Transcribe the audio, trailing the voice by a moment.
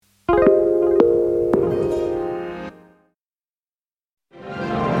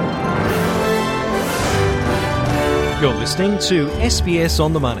listening to SBS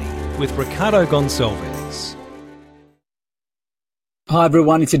On The Money with Ricardo Gonçalves. Hi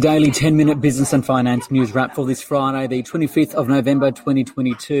everyone, it's your daily 10-minute business and finance news wrap for this Friday, the 25th of November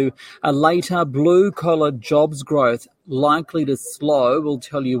 2022. A later blue-collar jobs growth likely to slow. We'll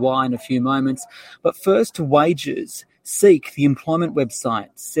tell you why in a few moments. But first, wages. Seek, the employment website,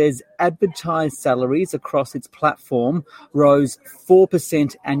 says advertised salaries across its platform rose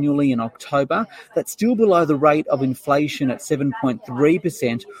 4% annually in October. That's still below the rate of inflation at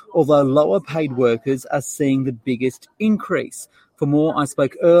 7.3%, although lower paid workers are seeing the biggest increase. For more, I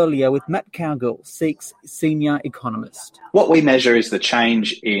spoke earlier with Matt Cowgill, Seek's senior economist. What we measure is the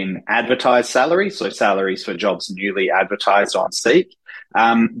change in advertised salaries, so salaries for jobs newly advertised on Seek.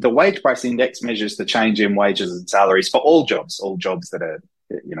 The wage price index measures the change in wages and salaries for all jobs that are,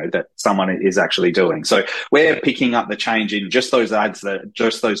 that someone is actually doing. So we're picking up the change in just those jobs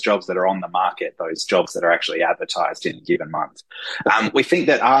that are on the market, those jobs that are actually advertised in a given month. We think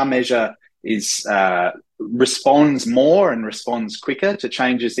that our measure responds more and responds quicker to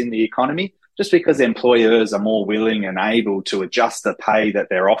changes in the economy, just because employers are more willing and able to adjust the pay that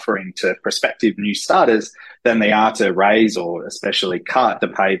they're offering to prospective new starters than they are to raise or especially cut the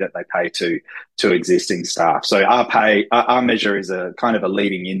pay that they pay to existing staff. So our measure is a kind of a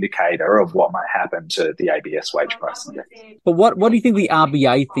leading indicator of what might happen to the ABS wage price index. But what do you think the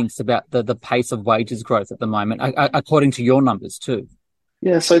RBA thinks about the pace of wages growth at the moment, according to your numbers too?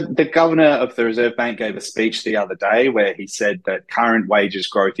 Yeah, so the governor of the Reserve Bank gave a speech the other day where he said that current wages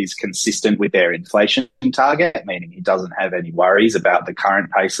growth is consistent with their inflation target, meaning he doesn't have any worries about the current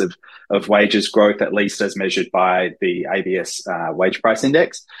pace of wages growth, at least as measured by the ABS wage price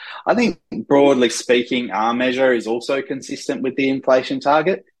index. I think, broadly speaking, our measure is also consistent with the inflation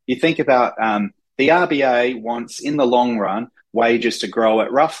target. You think about the RBA wants, in the long run, wages to grow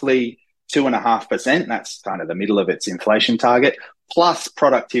at roughly 2.5%. That's kind of the middle of its inflation target, plus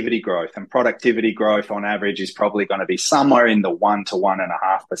productivity growth. And productivity growth on average is probably going to be somewhere in the 1 to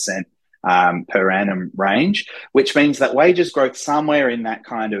 1.5% per annum range, which means that wages growth somewhere in that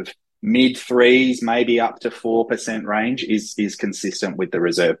kind of mid threes, maybe up to 4% range is consistent with the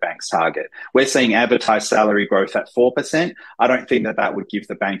Reserve Bank's target. We're seeing advertised salary growth at 4%. I don't think that would give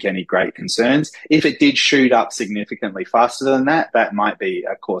the bank any great concerns. If it did shoot up significantly faster than that, that might be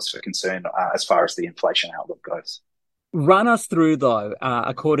a cause for concern as far as the inflation outlook goes. Run us through, though,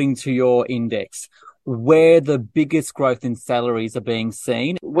 according to your index, where the biggest growth in salaries are being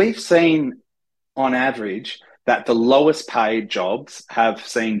seen. We've seen, on average, that the lowest paid jobs have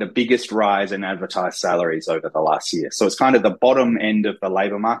seen the biggest rise in advertised salaries over the last year. So it's kind of the bottom end of the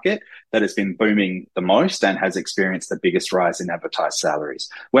labour market that has been booming the most and has experienced the biggest rise in advertised salaries.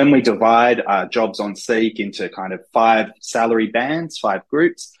 When we divide jobs on Seek into kind of 5 salary bands, 5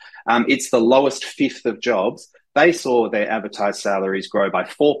 groups, it's the lowest fifth of jobs. They saw their advertised salaries grow by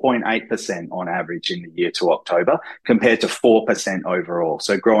 4.8% on average in the year to October, compared to 4% overall,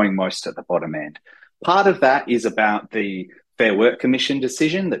 so growing most at the bottom end. Part of that is about the Fair Work Commission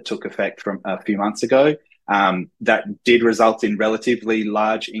decision that took effect from a few months ago. That did result in relatively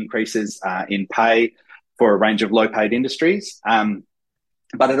large increases in pay for a range of low-paid industries.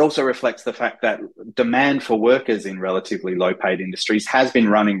 But it also reflects the fact that demand for workers in relatively low-paid industries has been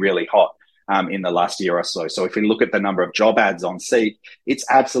running really hot in the last year or so. So if we look at the number of job ads on Seek, it's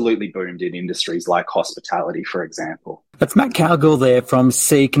absolutely boomed in industries like hospitality, for example. That's Matt Cowgill there from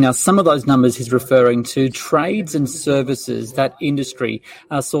Seek. Now, some of those numbers he's referring to, trades and services, that industry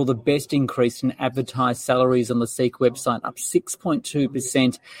saw the best increase in advertised salaries on the Seek website, up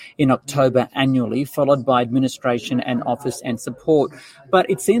 6.2% in October annually, followed by administration and office and support. But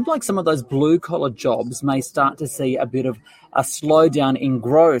it seems like some of those blue-collar jobs may start to see a bit of a slowdown in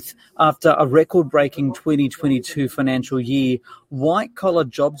growth after a record-breaking 2022 financial year. White-collar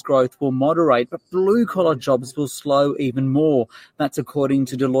jobs growth will moderate, but blue-collar jobs will slow even more. That's according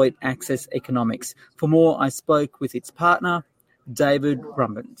to Deloitte Access Economics. For more, I spoke with its partner, David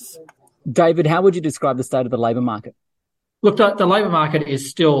Rumbens. David, how would you describe the state of the labour market? Look, the labour market is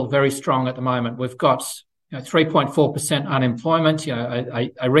still very strong at the moment. We've got 3.4% unemployment,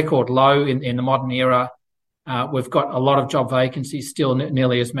 a record low in the modern era. We've got a lot of job vacancies, still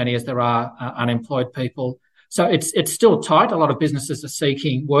nearly as many as there are unemployed people. So it's still tight. A lot of businesses are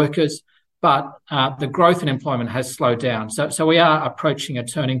seeking workers, but the growth in employment has slowed down. So we are approaching a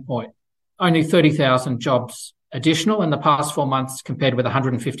turning point. Only 30,000 jobs additional in the past 4 months compared with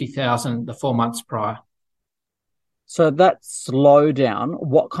 150,000 the 4 months prior. So that slowdown,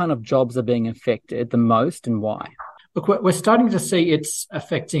 what kind of jobs are being affected the most and why? Look, we're starting to see it's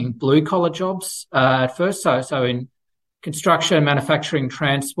affecting blue-collar jobs at first. So in construction, manufacturing,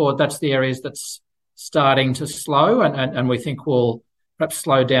 transport, that's the areas that's starting to slow, and we think will perhaps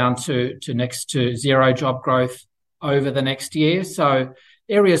slow down to next to zero job growth over the next year. So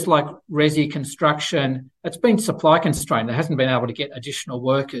areas like resi construction, it's been supply constrained. It hasn't been able to get additional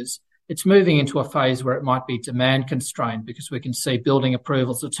workers. It's moving into a phase where it might be demand constrained because we can see building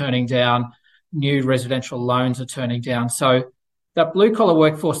approvals are turning down, new residential loans are turning down. So that blue collar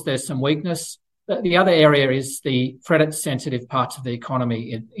workforce, there's some weakness. The other area is the credit sensitive parts of the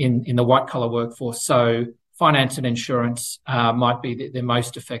economy in the white collar workforce. So finance and insurance might be the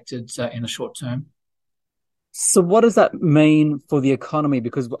most affected in the short term. So what does that mean for the economy?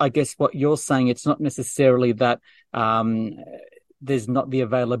 Because I guess what you're saying, it's not necessarily that there's not the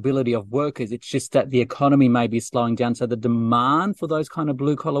availability of workers. It's just that the economy may be slowing down. So the demand for those kind of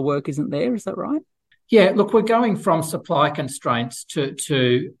blue collar work isn't there. Is that right? Yeah, look, we're going from supply constraints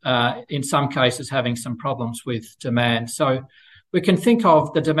to in some cases, having some problems with demand. So we can think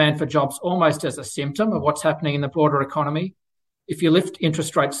of the demand for jobs almost as a symptom of what's happening in the broader economy. If you lift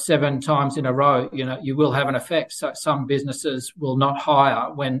interest rates 7 times in a row, you will have an effect. So some businesses will not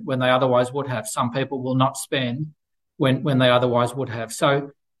hire when they otherwise would have. Some people will not spend when they otherwise would have.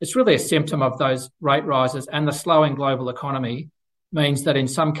 So it's really a symptom of those rate rises, and the slowing global economy means that in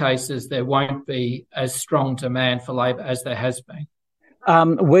some cases there won't be as strong demand for labour as there has been.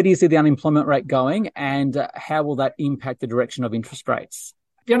 Where do you see the unemployment rate going, and how will that impact the direction of interest rates?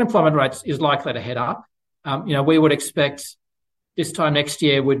 The unemployment rate is likely to head up. We would expect this time next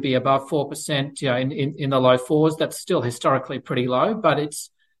year would be above 4%, in the low fours. That's still historically pretty low, but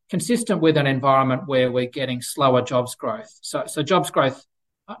it's consistent with an environment where we're getting slower jobs growth. So jobs growth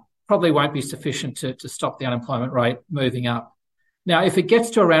probably won't be sufficient to stop the unemployment rate moving up. Now, if it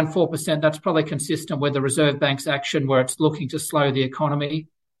gets to around 4%, that's probably consistent with the Reserve Bank's action where it's looking to slow the economy,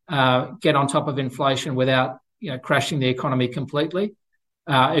 get on top of inflation without, crashing the economy completely.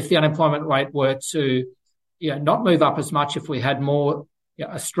 If the unemployment rate were to, not move up as much, if we had more,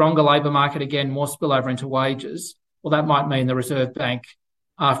 a stronger labour market again, more spillover into wages, well, that might mean the Reserve Bank,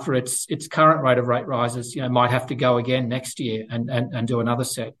 after its current rate of rate rises, might have to go again next year and do another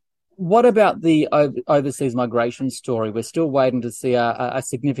set. What about the overseas migration story? We're still waiting to see a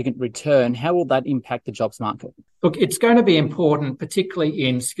significant return. How will that impact the jobs market? Look, it's going to be important, particularly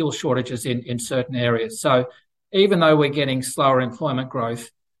in skill shortages in certain areas. So even though we're getting slower employment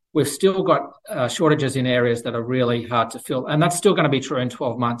growth, we've still got shortages in areas that are really hard to fill. And that's still going to be true in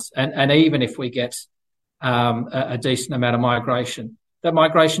 12 months. And even if we get a decent amount of migration, that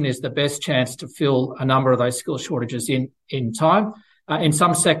migration is the best chance to fill a number of those skill shortages in time. In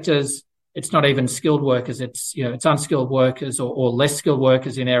some sectors, it's not even skilled workers. It's unskilled workers or less skilled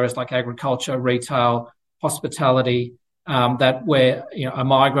workers in areas like agriculture, retail, hospitality, that where a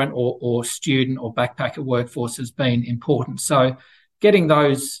migrant or student or backpacker workforce has been important. So getting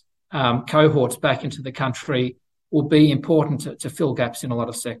those cohorts back into the country will be important to fill gaps in a lot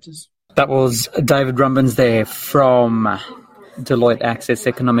of sectors. That was David Rumbans there from Deloitte Access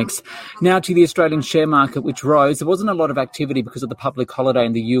Economics. Now to the Australian share market, which rose. There wasn't a lot of activity because of the public holiday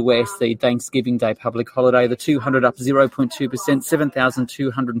in the US, the Thanksgiving Day public holiday. The 200 up 0.2%,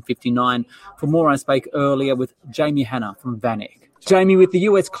 7,259. For more, I spoke earlier with Jamie Hanna from VanEck. Jamie, with the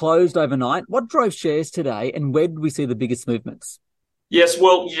US closed overnight, what drove shares today and where did we see the biggest movements? Yes,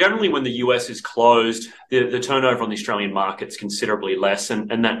 well, generally when the US is closed, the turnover on the Australian market's considerably less,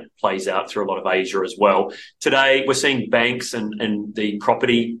 and that plays out through a lot of Asia as well. Today, we're seeing banks and the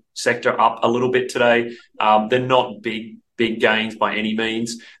property sector up a little bit today. They're not big gains by any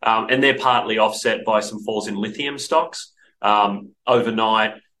means, and they're partly offset by some falls in lithium stocks.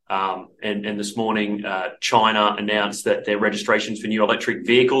 Overnight, and this morning, China announced that their registrations for new electric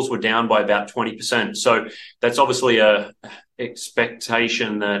vehicles were down by about 20%. So that's obviously a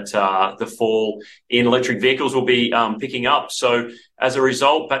expectation that the fall in electric vehicles will be picking up. So as a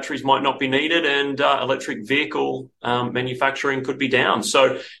result, batteries might not be needed and electric vehicle manufacturing could be down.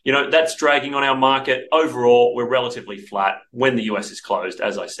 So, that's dragging on our market. Overall, we're relatively flat. When the US is closed,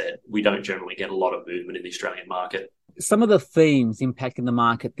 as I said, we don't generally get a lot of movement in the Australian market. Some of the themes impacting the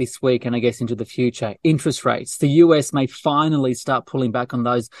market this week and I guess into the future, interest rates. The US may finally start pulling back on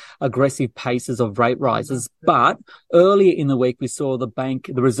those aggressive paces of rate rises. But earlier in the week, we saw the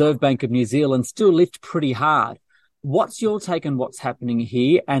Reserve Bank of New Zealand still lift pretty hard. What's your take on what's happening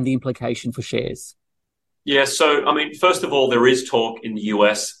here and the implication for shares? Yeah, so, first of all, there is talk in the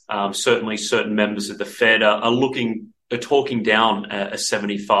US. Certainly certain members of the Fed are talking down a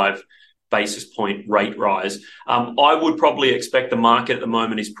 75 basis point rate rise. I would probably expect the market at the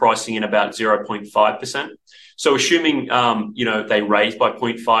moment is pricing in about 0.5%. So assuming, they raise by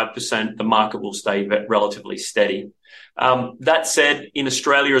 0.5%, the market will stay relatively steady. That said, in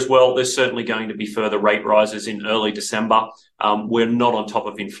Australia as well, there's certainly going to be further rate rises in early December. We're not on top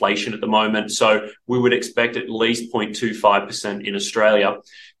of inflation at the moment, so we would expect at least 0.25% in Australia.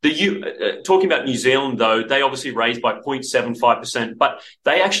 Talking about New Zealand, though, they obviously raised by 0.75%, but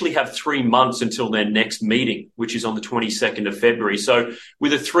they actually have 3 months until their next meeting, which is on the 22nd of February. So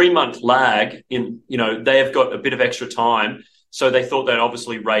with a 3-month lag, they have got a bit of extra time. So they thought they'd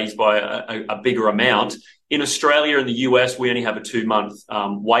obviously raise by a bigger amount. In Australia and the US, we only have a 2-month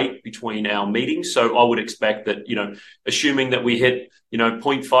wait between our meetings. So I would expect that, assuming that we hit,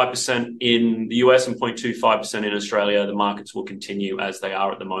 0.5% in the US and 0.25% in Australia, the markets will continue as they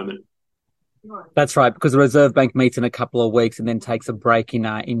are at the moment. That's right, because the Reserve Bank meets in a couple of weeks and then takes a break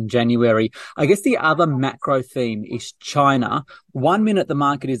in January. I guess the other macro theme is China. 1 minute the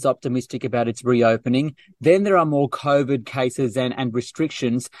market is optimistic about its reopening. Then there are more COVID cases and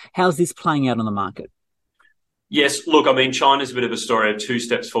restrictions. How's this playing out on the market? Yes, look, China's a bit of a story of 2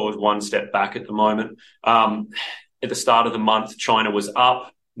 steps forward, 1 step back at the moment. At the start of the month, China was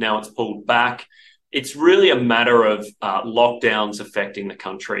up. Now it's pulled back. It's really a matter of lockdowns affecting the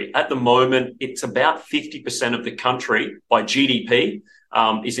country. At the moment, it's about 50% of the country by GDP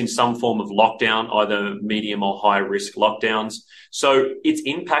is in some form of lockdown, either medium or high risk lockdowns. So it's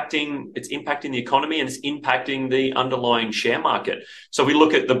impacting the economy and it's impacting the underlying share market. So we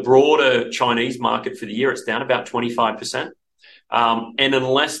look at the broader Chinese market for the year, it's down about 25%. And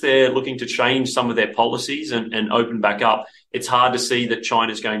unless they're looking to change some of their policies and open back up, it's hard to see that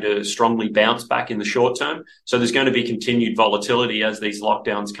China's going to strongly bounce back in the short term. So there's going to be continued volatility as these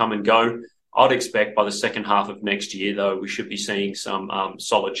lockdowns come and go. I'd expect by the second half of next year, though, we should be seeing some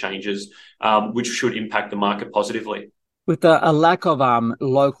solid changes, which should impact the market positively. With a lack of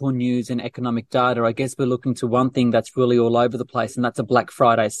local news and economic data, I guess we're looking to one thing that's really all over the place, and that's a Black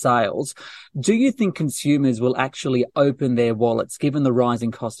Friday sales. Do you think consumers will actually open their wallets given the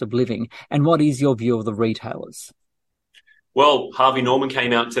rising cost of living? And what is your view of the retailers? Well, Harvey Norman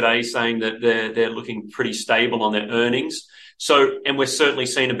came out today saying that they're looking pretty stable on their earnings. And we're certainly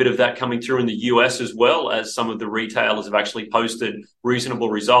seeing a bit of that coming through in the US as well, as some of the retailers have actually posted reasonable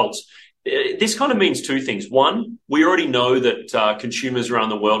results. This kind of means 2 things. One, we already know that consumers around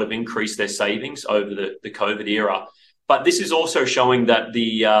the world have increased their savings over the COVID era. But this is also showing that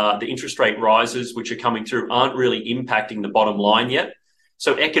the interest rate rises, which are coming through, aren't really impacting the bottom line yet.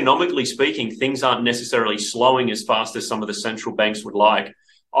 So economically speaking, things aren't necessarily slowing as fast as some of the central banks would like.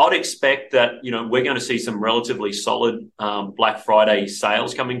 I'd expect that, we're going to see some relatively solid Black Friday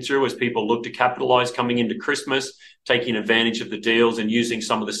sales coming through as people look to capitalize coming into Christmas, taking advantage of the deals and using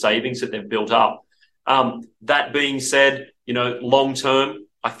some of the savings that they've built up. That being said, long term,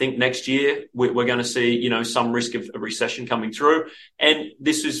 I think next year we're going to see, some risk of a recession coming through. And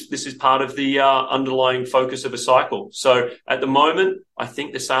this is part of the underlying focus of a cycle. So at the moment, I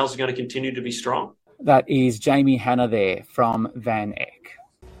think the sales are going to continue to be strong. That is Jamie Hanna there from Van Eck.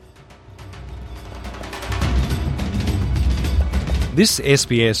 This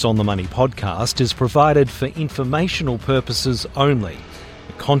SBS On The Money podcast is provided for informational purposes only.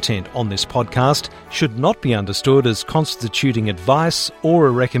 The content on this podcast should not be understood as constituting advice or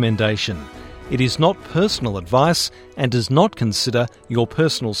a recommendation. It is not personal advice and does not consider your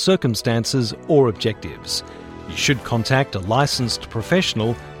personal circumstances or objectives. You should contact a licensed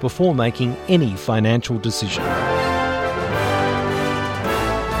professional before making any financial decision.